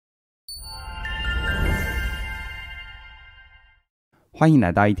欢迎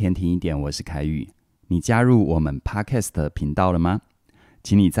来到一天听一点，我是凯宇。你加入我们 Podcast 频道了吗？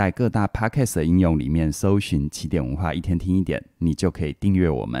请你在各大 Podcast 的应用里面搜寻起点文化一天听一点，你就可以订阅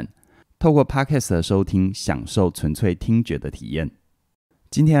我们，透过 Podcast 的收听，享受纯粹听觉的体验。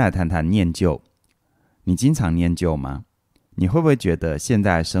今天来谈谈念旧。你经常念旧吗？你会不会觉得现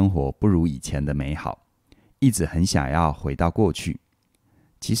在的生活不如以前的美好，一直很想要回到过去？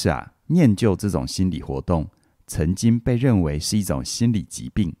其实念旧这种心理活动曾经被认为是一种心理疾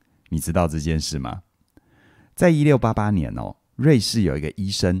病，你知道这件事吗？在1688年瑞士有一个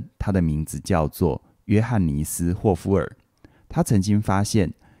医生，他的名字叫做约翰尼斯·霍夫尔。他曾经发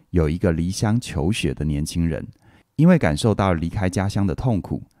现有一个离乡求学的年轻人，因为感受到离开家乡的痛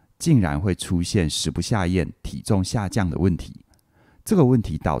苦，竟然会出现食不下咽、体重下降的问题。这个问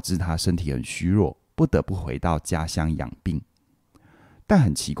题导致他身体很虚弱，不得不回到家乡养病。但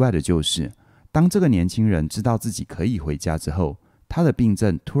很奇怪的就是，当这个年轻人知道自己可以回家之后，他的病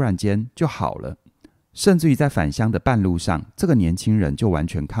症突然间就好了，甚至于在返乡的半路上，这个年轻人就完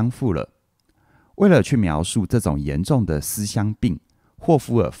全康复了。为了去描述这种严重的思乡病，霍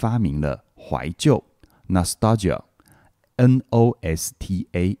夫尔发明了怀旧 nostalgia Nostalgia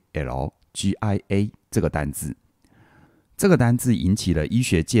这个单字。这个单字引起了医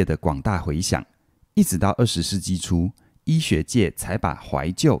学界的广大回响，一直到20世纪初，医学界才把怀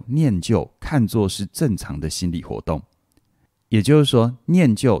旧、念旧看作是正常的心理活动。也就是说，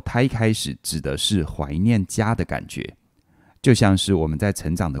念旧它一开始指的是怀念家的感觉，就像是我们在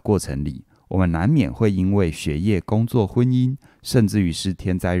成长的过程里，我们难免会因为学业、工作、婚姻，甚至于是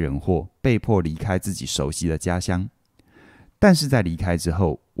天灾人祸，被迫离开自己熟悉的家乡。但是在离开之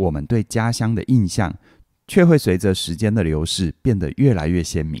后，我们对家乡的印象却会随着时间的流逝变得越来越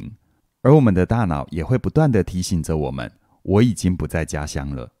鲜明，而我们的大脑也会不断地提醒着我们，我已经不在家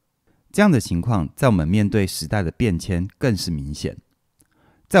乡了。这样的情况在我们面对时代的变迁更是明显。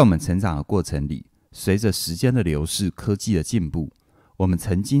在我们成长的过程里，随着时间的流逝、科技的进步，我们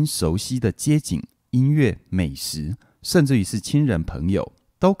曾经熟悉的街景、音乐、美食，甚至于是亲人朋友，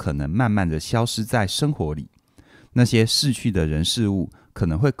都可能慢慢的消失在生活里。那些逝去的人事物可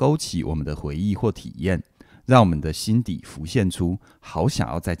能会勾起我们的回忆或体验，让我们的心底浮现出好想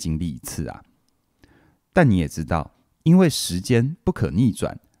要再经历一次啊！但你也知道，因为时间不可逆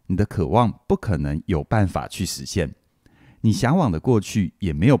转，你的渴望不可能有办法去实现，你向往的过去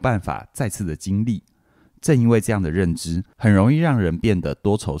也没有办法再次的经历。正因为这样的认知，很容易让人变得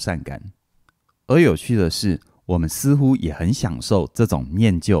多愁善感。而有趣的是，我们似乎也很享受这种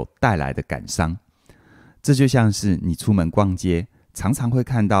念旧带来的感伤。这就像是你出门逛街，常常会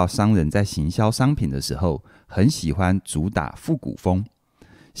看到商人在行销商品的时候，很喜欢主打复古风，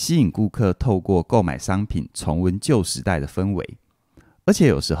吸引顾客透过购买商品重温旧时代的氛围。而且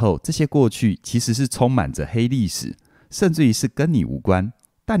有时候这些过去其实是充满着黑历史，甚至于是跟你无关，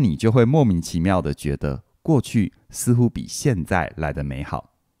但你就会莫名其妙的觉得过去似乎比现在来得美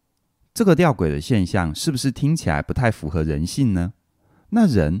好。这个吊诡的现象是不是听起来不太符合人性呢？那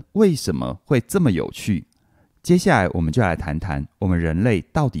人为什么会这么有趣？接下来我们就来谈谈我们人类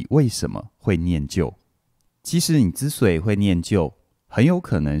到底为什么会念旧。其实你之所以会念旧，很有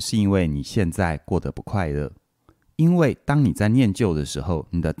可能是因为你现在过得不快乐。因为当你在念旧的时候，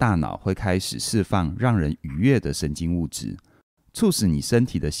你的大脑会开始释放让人愉悦的神经物质，促使你身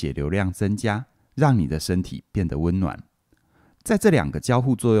体的血流量增加，让你的身体变得温暖。在这两个交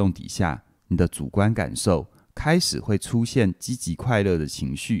互作用底下，你的主观感受开始会出现积极快乐的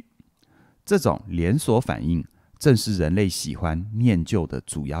情绪。这种连锁反应正是人类喜欢念旧的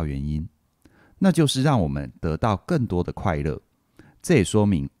主要原因，那就是让我们得到更多的快乐。这也说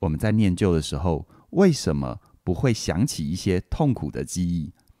明我们在念旧的时候，为什么不会想起一些痛苦的记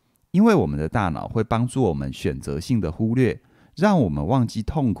忆，因为我们的大脑会帮助我们选择性的忽略，让我们忘记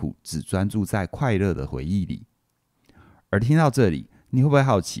痛苦，只专注在快乐的回忆里。而听到这里，你会不会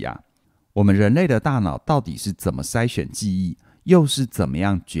好奇我们人类的大脑到底是怎么筛选记忆，又是怎么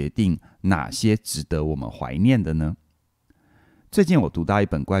样决定哪些值得我们怀念的呢？最近我读到一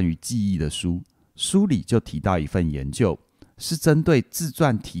本关于记忆的书，书里就提到一份研究，是针对自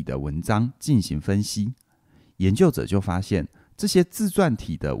传体的文章进行分析。研究者就发现，这些自传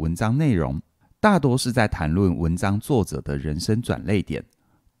体的文章内容大多是在谈论文章作者的人生转捩点，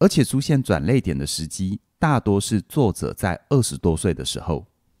而且出现转捩点的时机大多是作者在20多岁的时候。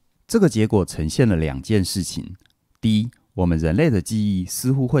这个结果呈现了2件事情。第一，我们人类的记忆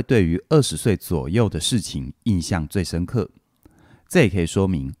似乎会对于20岁左右的事情印象最深刻。这也可以说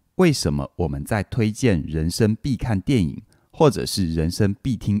明为什么我们在推荐人生必看电影或者是人生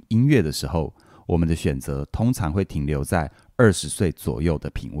必听音乐的时候，我们的选择通常会停留在20岁左右的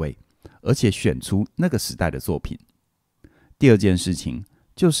品味，而且选出那个时代的作品。第二件事情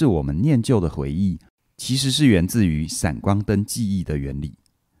就是我们念旧的回忆其实是源自于闪光灯记忆的原理。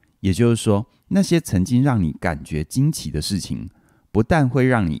也就是说，那些曾经让你感觉惊奇的事情，不但会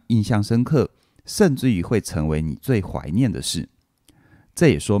让你印象深刻，甚至于会成为你最怀念的事。这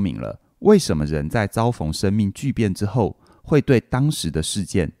也说明了为什么人在遭逢生命巨变之后，会对当时的事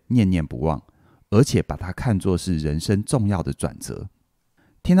件念念不忘，而且把它看作是人生重要的转折。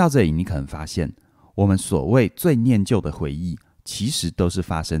听到这里，你可能发现，我们所谓最念旧的回忆，其实都是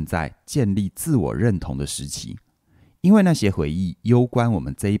发生在建立自我认同的时期。因为那些回忆攸关我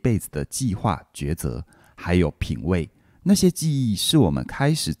们这一辈子的计划、抉择，还有品味。那些记忆是我们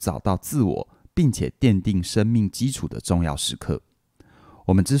开始找到自我，并且奠定生命基础的重要时刻。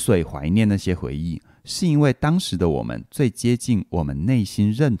我们之所以怀念那些回忆，是因为当时的我们最接近我们内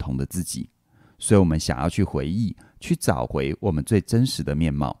心认同的自己，所以我们想要去回忆，去找回我们最真实的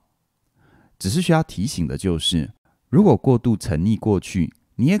面貌。只是需要提醒的就是，如果过度沉溺过去，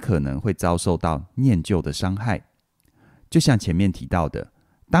你也可能会遭受到念旧的伤害。就像前面提到的，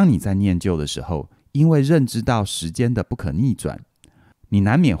当你在念旧的时候，因为认知到时间的不可逆转，你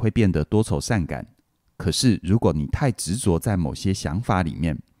难免会变得多愁善感。可是如果你太执着在某些想法里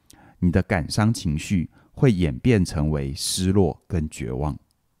面，你的感伤情绪会演变成为失落跟绝望。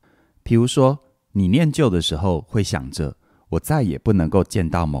比如说，你念旧的时候会想着，我再也不能够见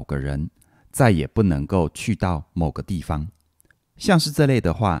到某个人，再也不能够去到某个地方。像是这类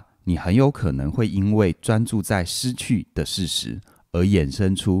的话，你很有可能会因为专注在失去的事实，而衍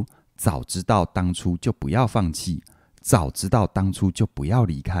生出早知道当初就不要放弃，早知道当初就不要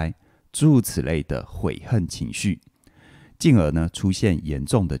离开，诸如此类的悔恨情绪，进而呢出现严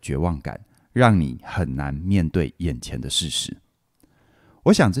重的绝望感，让你很难面对眼前的事实。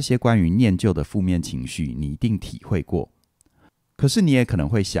我想这些关于念旧的负面情绪你一定体会过。可是你也可能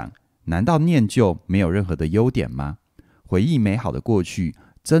会想，难道念旧没有任何的优点吗？回忆美好的过去，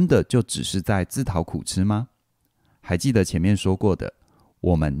真的就只是在自讨苦吃吗？还记得前面说过的，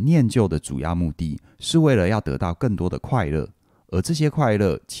我们念旧的主要目的是为了要得到更多的快乐，而这些快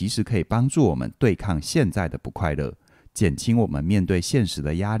乐其实可以帮助我们对抗现在的不快乐，减轻我们面对现实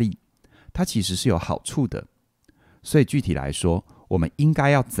的压力，它其实是有好处的。所以具体来说，我们应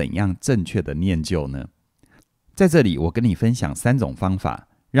该要怎样正确的念旧呢？在这里我跟你分享3种方法，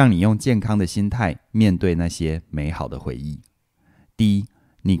让你用健康的心态面对那些美好的回忆。第一，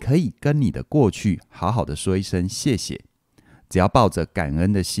你可以跟你的过去好好的说一声谢谢，只要抱着感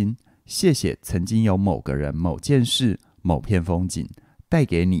恩的心，谢谢曾经有某个人、某件事、某片风景带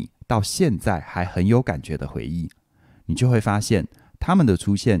给你到现在还很有感觉的回忆，你就会发现他们的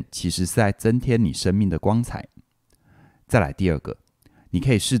出现其实是在增添你生命的光彩。再来第二个，你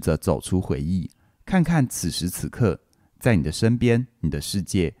可以试着走出回忆，看看此时此刻在你的身边、你的世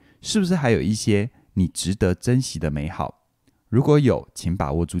界，是不是还有一些你值得珍惜的美好。如果有，请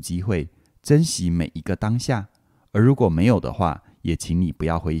把握住机会，珍惜每一个当下；而如果没有的话，也请你不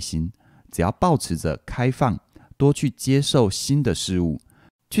要灰心，只要抱持着开放，多去接受新的事物，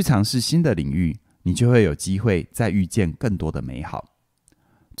去尝试新的领域，你就会有机会再遇见更多的美好。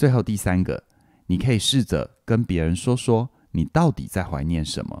最后第3个，你可以试着跟别人说说你到底在怀念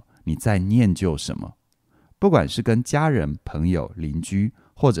什么，你在念旧什么。不管是跟家人、朋友、邻居，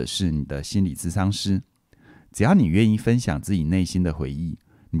或者是你的心理咨商师，只要你愿意分享自己内心的回忆，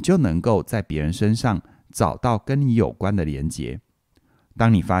你就能够在别人身上找到跟你有关的连结。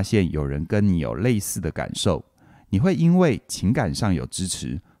当你发现有人跟你有类似的感受，你会因为情感上有支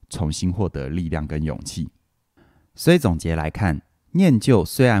持，重新获得力量跟勇气。所以总结来看，念旧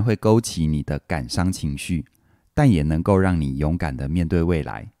虽然会勾起你的感伤情绪，但也能够让你勇敢地面对未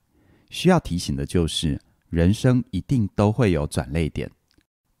来。需要提醒的就是，人生一定都会有转捩点，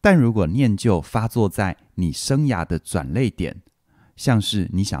但如果念旧发作在你生涯的转捩点，像是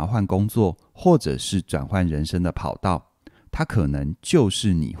你想要换工作，或者是转换人生的跑道，它可能就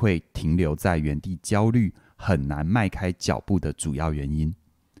是你会停留在原地焦虑，很难迈开脚步的主要原因。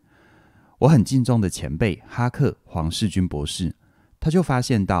我很敬重的前辈哈克黄世军博士，他就发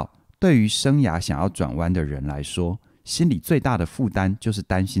现到，对于生涯想要转弯的人来说，心里最大的负担就是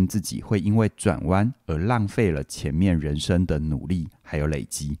担心自己会因为转弯而浪费了前面人生的努力还有累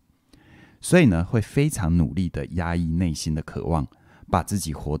积，所以呢，会非常努力的压抑内心的渴望，把自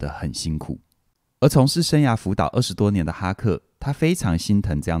己活得很辛苦。而从事生涯辅导20多年的哈克，他非常心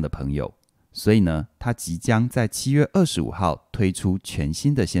疼这样的朋友，所以呢，他即将在7月25号推出全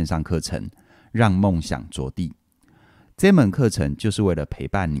新的线上课程，让梦想着地。这门课程就是为了陪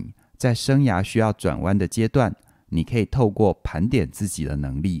伴你在生涯需要转弯的阶段，你可以透过盘点自己的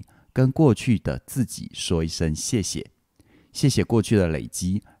能力，跟过去的自己说一声谢谢，谢谢过去的累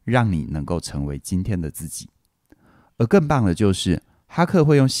积，让你能够成为今天的自己。而更棒的就是哈克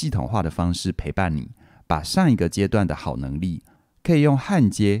会用系统化的方式陪伴你，把上一个阶段的好能力可以用焊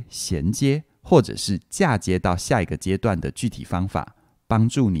接、衔接或者是嫁接到下一个阶段的具体方法，帮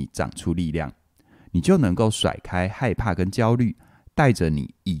助你长出力量，你就能够甩开害怕跟焦虑，带着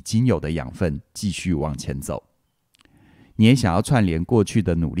你已经有的养分继续往前走。你也想要串联过去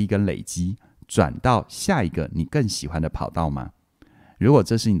的努力跟累积，转到下一个你更喜欢的跑道吗？如果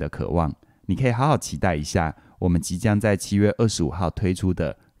这是你的渴望，你可以好好期待一下我们即将在7月25号推出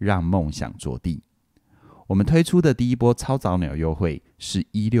的让梦想着地。我们推出的第一波超早鸟优惠是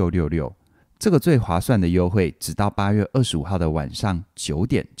1666，这个最划算的优惠直到8月25号的晚上9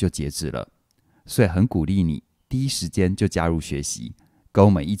点就截止了，所以很鼓励你第一时间就加入学习，跟我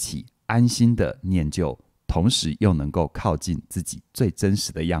们一起安心的念旧，同时又能够靠近自己最真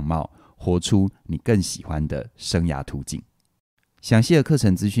实的样貌，活出你更喜欢的生涯途径。详细的课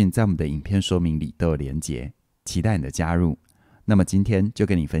程资讯在我们的影片说明里都有连结，期待你的加入。那么今天就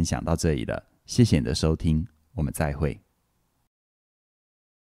跟你分享到这里了，谢谢你的收听，我们再会。